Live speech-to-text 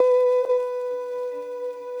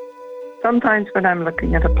Sometimes when I'm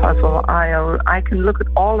looking at a puzzle, I can look at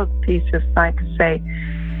all of the pieces and I can say,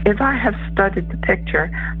 if I have studied the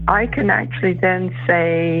picture, I can actually then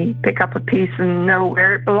say, pick up a piece and know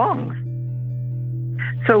where it belongs.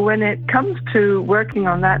 So when it comes to working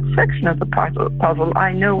on that section of the puzzle,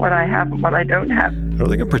 I know what I have and what I don't have. I don't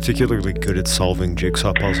think I'm particularly good at solving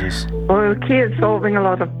jigsaw puzzles. Well, the key is solving a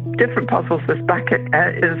lot of different puzzles is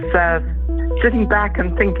sitting back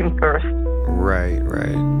and thinking first. Right.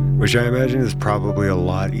 Which I imagine is probably a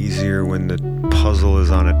lot easier when the puzzle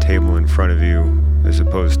is on a table in front of you as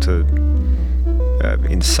opposed to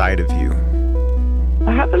inside of you.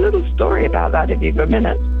 I have a little story about that if you've a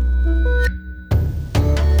minute.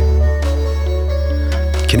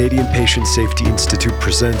 Canadian Patient Safety Institute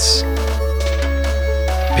presents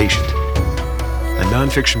Patient, a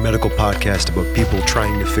nonfiction medical podcast about people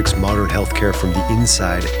trying to fix modern healthcare from the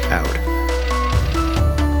inside out.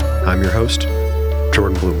 I'm your host,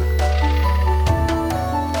 Jordan Blumen.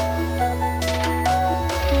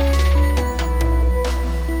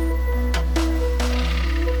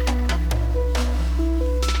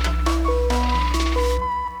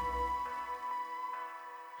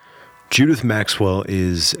 Judith Maxwell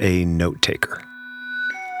is a note taker.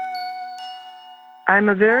 I'm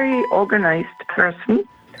a very organized person.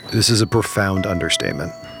 This is a profound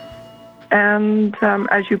understatement. And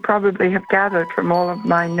as you probably have gathered from all of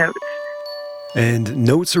my notes. And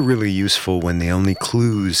notes are really useful when the only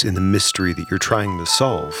clues in the mystery that you're trying to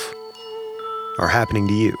solve are happening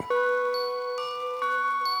to you.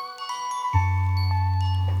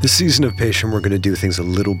 This season of Patient, we're going to do things a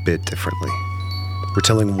little bit differently. We're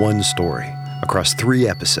telling one story across 3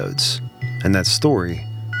 episodes, and that story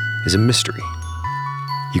is a mystery.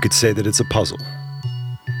 You could say that it's a puzzle,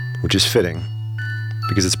 which is fitting,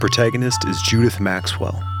 because its protagonist is Judith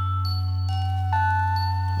Maxwell,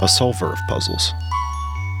 a solver of puzzles.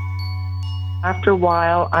 After a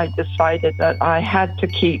while, I decided that I had to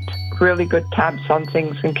keep really good tabs on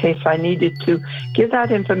things in case I needed to give that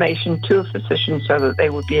information to a physician so that they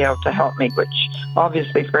would be able to help me, which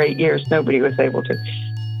obviously for 8 years nobody was able to.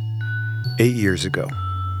 8 years ago.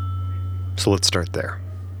 So let's start there.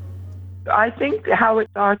 I think how it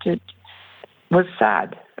started was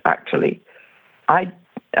sad, actually. I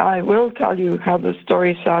will tell you how the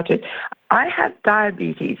story started. I had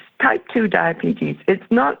diabetes, type 2 diabetes. It's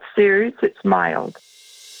not serious, it's mild.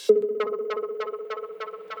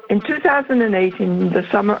 In 2008, in the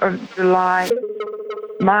summer of July,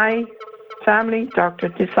 my family doctor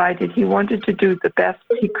decided he wanted to do the best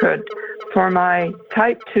he could for my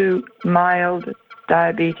type 2 mild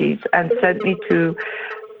diabetes and sent me to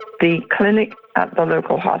the clinic at the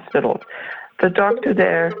local hospital. The doctor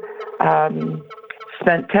there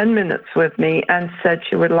spent 10 minutes with me and said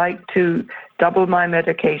she would like to double my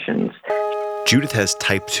medications. Judith has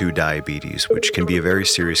type 2 diabetes, which can be a very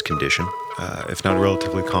serious condition, if not a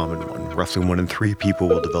relatively common one. Roughly 1 in 3 people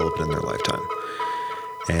will develop it in their lifetime.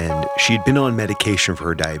 And she'd been on medication for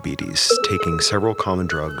her diabetes, taking several common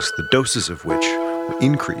drugs, the doses of which were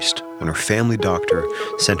increased when her family doctor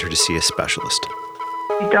sent her to see a specialist.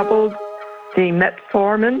 He doubled the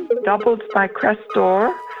metformin, doubled my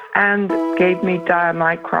Crestor, and gave me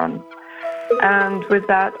Diamicron. And with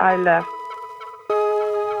that, I left.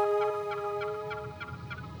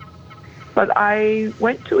 But I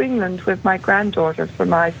went to England with my granddaughter for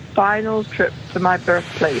my final trip to my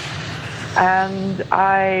birthplace. And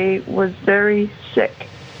I was very sick.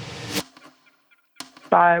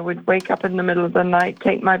 I would wake up in the middle of the night,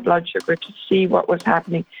 take my blood sugar to see what was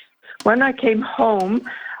happening. When I came home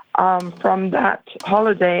from that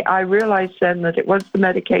holiday, I realized then that it was the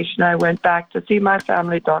medication. I went back to see my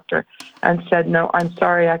family doctor and said, no, I'm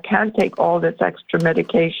sorry, I can't take all this extra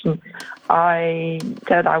medication. I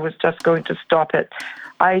said I was just going to stop it.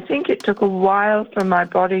 I think it took a while for my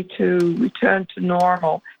body to return to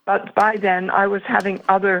normal, but by then I was having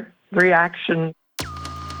other reactions.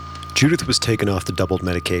 Judith was taken off the doubled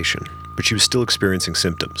medication, but she was still experiencing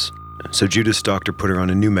symptoms. So Judith's doctor put her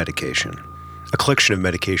on a new medication, a collection of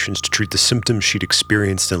medications to treat the symptoms she'd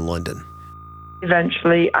experienced in London.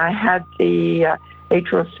 Eventually, I had the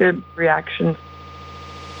atrial fib reaction.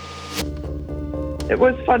 It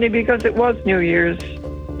was funny because it was New Year's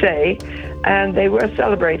Day, and they were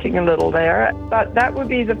celebrating a little there. But that would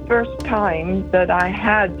be the first time that I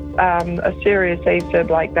had a serious AFib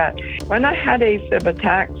like that. When I had AFib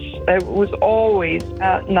attacks, it was always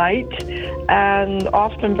at night and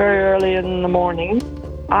often very early in the morning.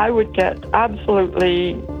 I would get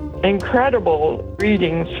absolutely incredible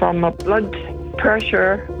readings from a blood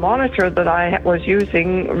pressure monitor that I was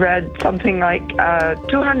using read something like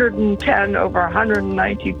 210 over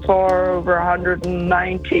 194 over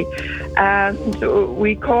 190. And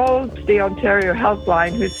we called the Ontario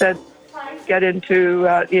Helpline, who said, get into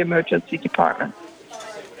the emergency department.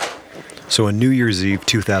 So on New Year's Eve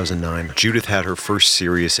 2009, Judith had her first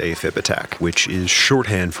serious AFib attack, which is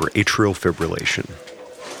shorthand for atrial fibrillation.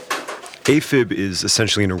 AFib is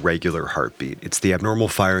essentially an irregular heartbeat. It's the abnormal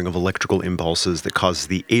firing of electrical impulses that causes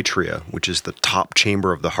the atria, which is the top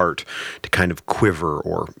chamber of the heart, to kind of quiver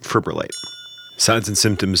or fibrillate. Signs and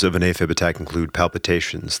symptoms of an AFib attack include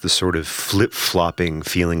palpitations, the sort of flip-flopping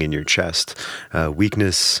feeling in your chest,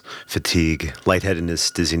 weakness, fatigue,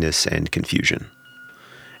 lightheadedness, dizziness, and confusion.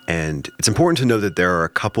 And it's important to know that there are a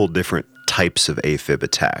couple different types of AFib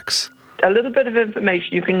attacks. A little bit of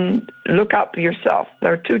information you can look up yourself.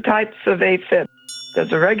 There are two types of AFib.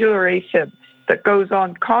 There's a regular AFib that goes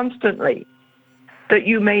on constantly, that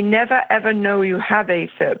you may never ever know you have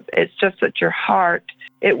AFib. It's just that your heart,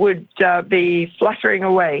 it would be fluttering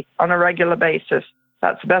away on a regular basis.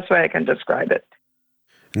 That's the best way I can describe it.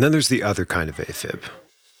 And then there's the other kind of AFib.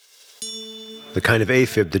 The kind of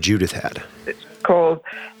AFib that Judith had. It's called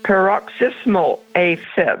paroxysmal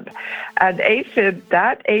AFib. And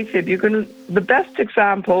that AFib, the best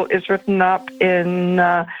example is written up in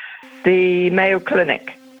the Mayo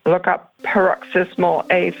Clinic. Look up paroxysmal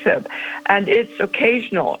AFib. And it's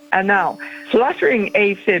occasional. And now, fluttering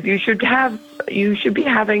AFib, you should be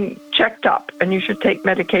having checked up, and you should take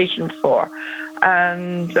medication for.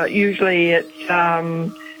 And usually it's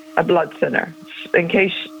a blood thinner, in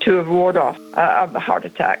case to ward off a heart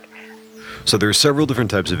attack. So there are several different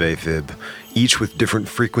types of AFib, each with different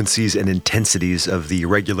frequencies and intensities of the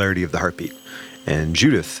irregularity of the heartbeat. And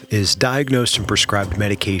Judith is diagnosed and prescribed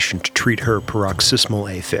medication to treat her paroxysmal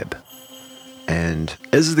AFib. And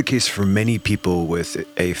as is the case for many people with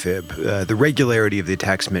AFib, the regularity of the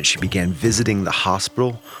attacks meant she began visiting the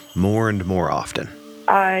hospital more and more often.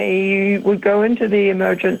 I would go into the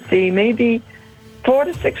emergency maybe 4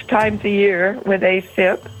 to 6 times a year with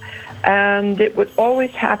AFib. And it would always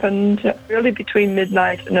happen really between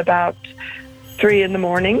midnight and about 3 in the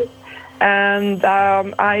morning. And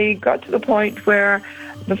I got to the point where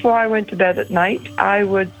before I went to bed at night, I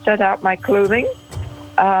would set out my clothing.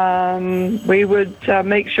 We would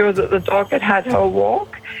make sure that the dog had her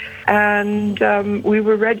walk. And we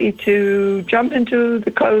were ready to jump into the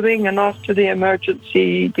clothing and off to the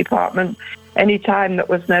emergency department any time that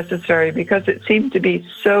was necessary, because it seemed to be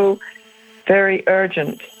so very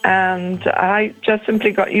urgent, and I just simply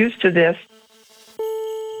got used to this.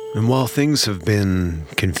 And while things have been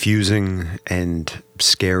confusing and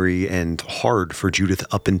scary and hard for Judith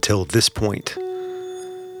up until this point,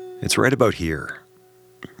 it's right about here,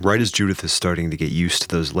 right as Judith is starting to get used to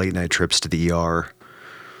those late-night trips to the ER,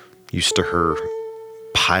 used to her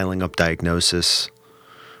piling up diagnosis,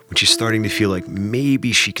 when she's starting to feel like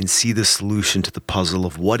maybe she can see the solution to the puzzle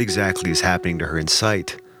of what exactly is happening to her in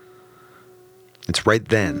sight. It's right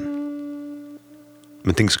then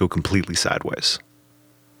when things go completely sideways.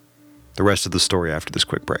 The rest of the story after this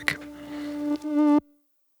quick break.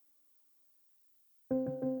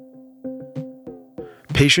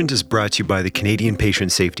 Patient is brought to you by the Canadian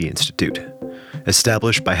Patient Safety Institute.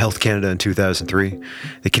 Established by Health Canada in 2003,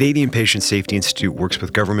 the Canadian Patient Safety Institute works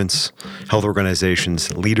with governments, health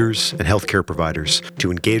organizations, leaders, and healthcare providers to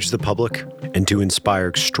engage the public and to inspire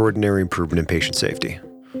extraordinary improvement in patient safety.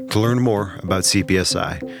 To learn more about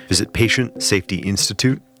CPSI, visit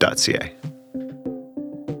patientsafetyinstitute.ca.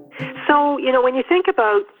 So, when you think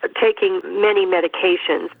about taking many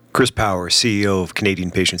medications, Chris Power, CEO of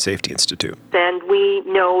Canadian Patient Safety Institute. And we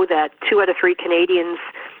know that 2 out of 3 Canadians,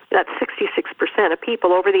 that's 66% of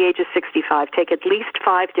people over the age of 65, take at least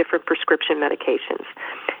 5 different prescription medications.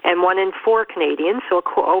 And 1 in 4 Canadians, so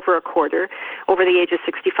over a quarter, over the age of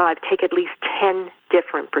 65, take at least 10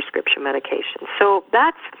 different prescription medications. So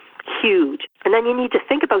that's huge. And then you need to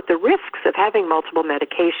think about the risks of having multiple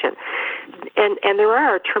medication. And there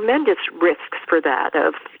are tremendous risks for that,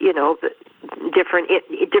 of, different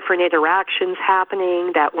interactions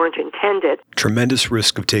happening that weren't intended. Tremendous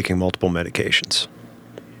risk of taking multiple medications.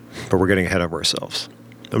 But we're getting ahead of ourselves.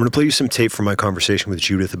 I'm going to play you some tape from my conversation with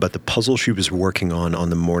Judith about the puzzle she was working on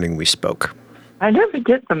the morning we spoke. I never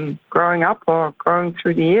did them growing up or growing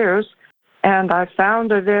through the years, and I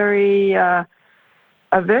found a very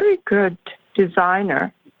good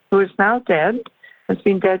designer who is now dead, has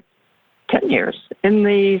been dead 10 years, in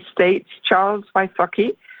the States, Charles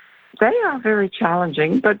Wysocki. They are very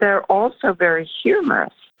challenging, but they're also very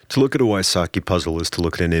humorous. To look at a Wysocki puzzle is to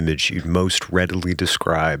look at an image you'd most readily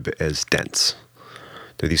describe as dense.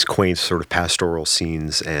 They're these quaint sort of pastoral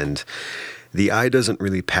scenes, and the eye doesn't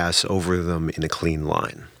really pass over them in a clean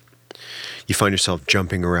line. You find yourself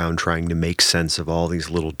jumping around trying to make sense of all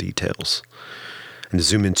these little details. And to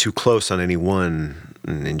zoom in too close on any one,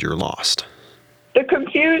 and you're lost. The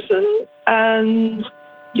confusion and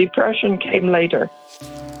depression came later.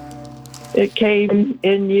 It came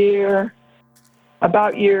in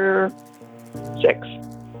about year 6,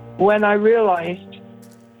 when I realized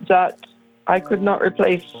that I could not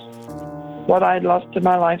replace what I'd lost in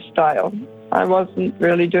my lifestyle. I wasn't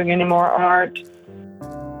really doing any more art.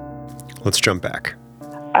 Let's jump back.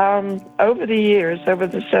 Over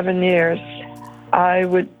the 7 years, I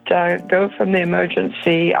would go from the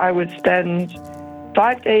emergency. I would spend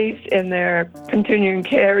 5 days in their continuing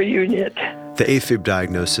care unit. The AFib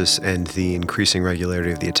diagnosis and the increasing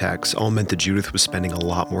regularity of the attacks all meant that Judith was spending a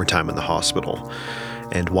lot more time in the hospital.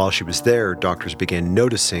 And while she was there, doctors began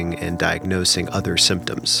noticing and diagnosing other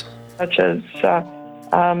symptoms, such as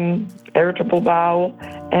irritable bowel,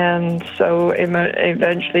 and so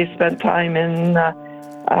eventually spent time in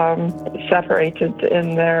separated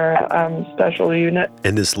in their special unit.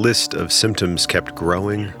 And this list of symptoms kept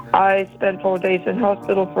growing. I spent 4 days in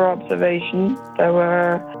hospital for observation. There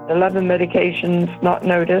were 11 medications not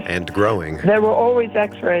noticed. And growing. They were always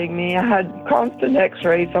x-raying me. I had constant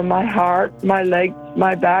x-rays on my heart, my legs,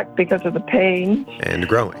 my back because of the pain. And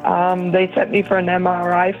growing. They sent me for an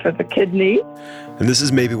MRI for the kidney. And this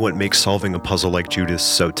is maybe what makes solving a puzzle like Judith's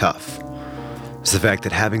so tough. It's the fact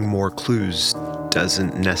that having more clues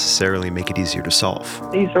doesn't necessarily make it easier to solve.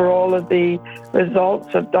 These are all of the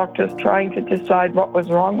results of doctors trying to decide what was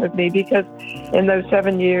wrong with me, because in those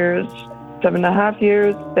 7.5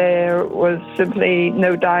 years, there was simply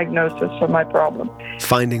no diagnosis for my problem.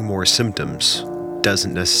 Finding more symptoms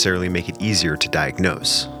doesn't necessarily make it easier to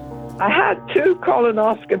diagnose. I had 2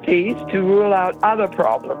 colonoscopies to rule out other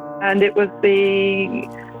problems, and it was the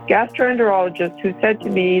gastroenterologist who said to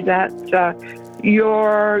me that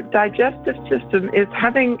your digestive system is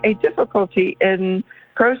having a difficulty in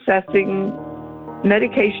processing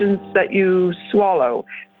medications that you swallow.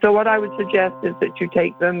 So what I would suggest is that you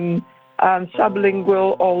take them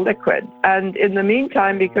sublingual or liquid. And in the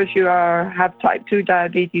meantime, because you have type 2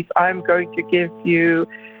 diabetes, I'm going to give you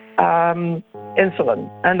insulin.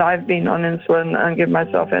 And I've been on insulin and give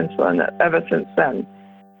myself insulin ever since then.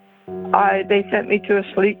 They sent me to a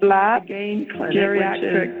sleep lab,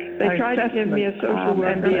 geriatric. They tried to give me a social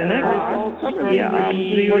worker, and it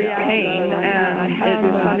was pain, and it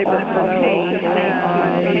was unable to pain.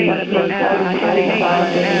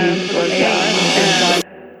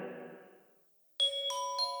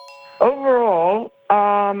 Overall,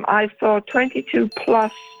 I saw 22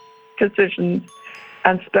 plus physicians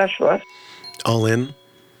and specialists. All in,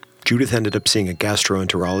 Judith ended up seeing a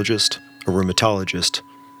gastroenterologist, a rheumatologist,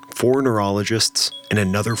 4 neurologists, and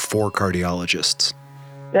another 4 cardiologists.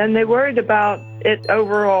 Then they worried about it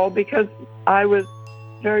overall because I was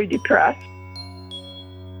very depressed.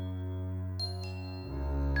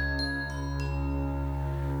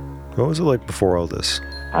 What was it like before all this?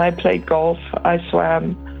 I played golf, I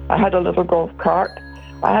swam, I had a little golf cart.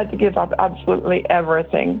 I had to give up absolutely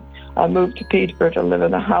everything. I moved to Peterborough to live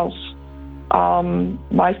in a house.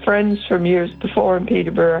 My friends from years before in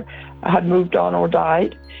Peterborough had moved on or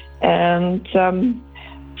died. And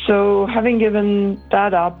so having given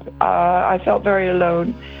that up, I felt very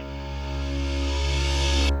alone.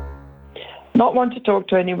 Not want to talk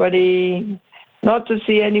to anybody, not to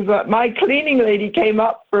see anybody. My cleaning lady came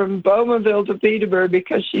up from Bowmanville to Peterborough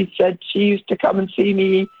because she said she used to come and see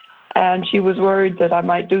me, and she was worried that I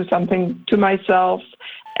might do something to myself.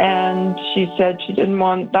 And she said she didn't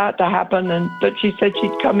want that to happen, but she said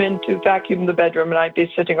she'd come in to vacuum the bedroom, and I'd be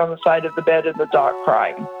sitting on the side of the bed in the dark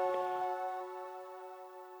crying.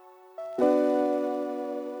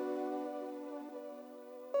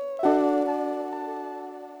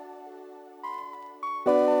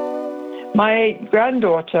 My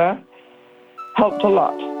granddaughter helped a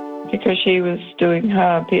lot because she was doing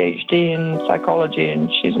her PhD in psychology, and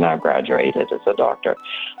she's now graduated as a doctor.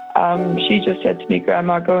 She just said to me,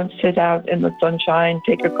 "Grandma, go and sit out in the sunshine,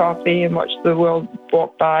 take a coffee, and watch the world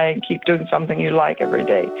walk by, and keep doing something you like every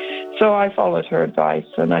day." So I followed her advice,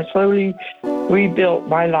 and I slowly rebuilt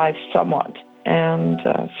my life somewhat, and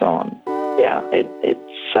so on. Yeah, it's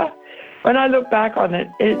when I look back on it,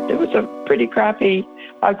 it was a pretty crappy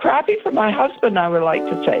for my husband, I would like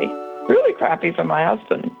to say. Really crappy for my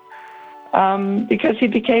husband. Because he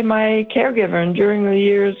became my caregiver, and during the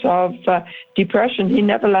years of depression, he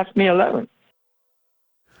never left me alone.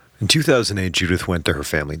 In 2008, Judith went to her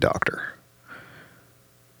family doctor.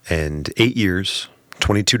 And 8 years,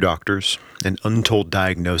 22 doctors, an untold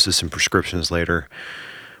diagnosis and prescriptions later,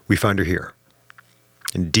 we find her here,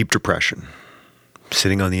 in deep depression,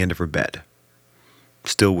 sitting on the end of her bed,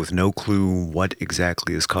 still with no clue what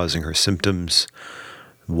exactly is causing her symptoms,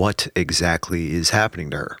 what exactly is happening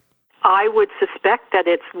to her. I would suspect that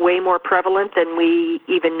it's way more prevalent than we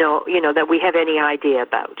even know, that we have any idea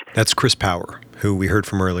about. That's Chris Power, who we heard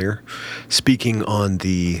from earlier, speaking on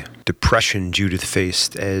the depression Judith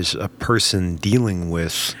faced as a person dealing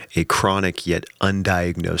with a chronic yet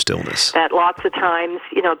undiagnosed illness. That lots of times,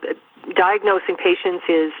 diagnosing patients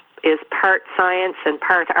is part science and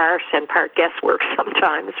part art and part guesswork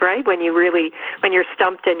sometimes, right? When you're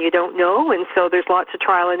stumped and you don't know, and so there's lots of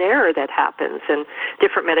trial and error that happens and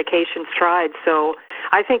different medications tried. So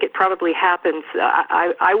I think it probably happens.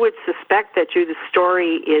 I would suspect that Judith's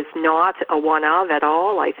story is not a one-of at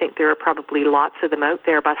all. I think there are probably lots of them out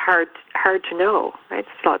there, but hard to know, right?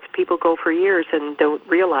 Lots of people go for years and don't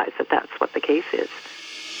realize that that's what the case is.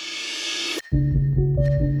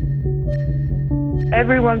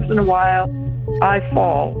 Every once in a while, I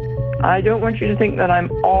fall. I don't want you to think that I'm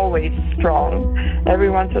always strong. Every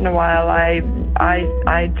once in a while, I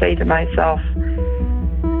say to myself,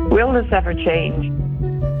 will this ever change?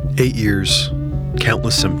 8 years,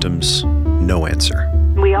 countless symptoms, no answer.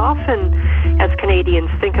 We often, as Canadians,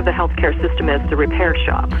 think of the healthcare system as the repair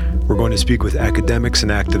shop. We're going to speak with academics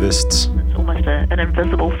and activists. It's almost an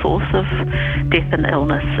invisible source of death and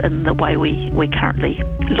illness in the way we currently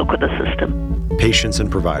look at the system. Patients and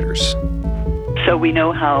providers. So we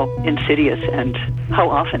know how insidious and how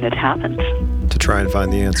often it happens. To try and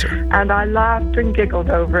find the answer. And I laughed and giggled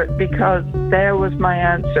over it because there was my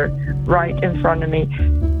answer right in front of me.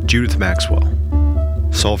 Judith Maxwell,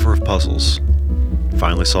 solver of puzzles,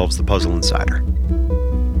 finally solves the puzzle inside her.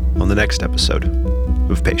 On the next episode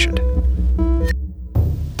of Patient.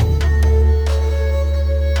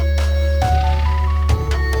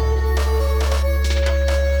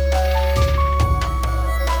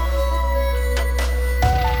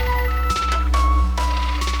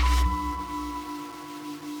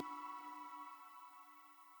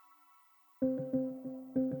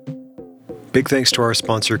 Big thanks to our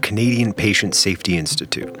sponsor, Canadian Patient Safety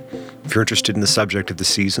Institute. If you're interested in the subject of the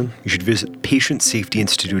season, you should visit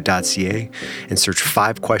patientsafetyinstitute.ca and search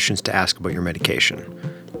 5 questions to ask about your medication.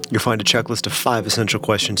 You'll find a checklist of 5 essential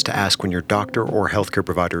questions to ask when your doctor or healthcare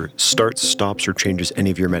provider starts, stops, or changes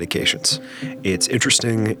any of your medications. It's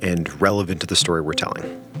interesting and relevant to the story we're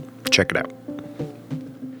telling. Check it out.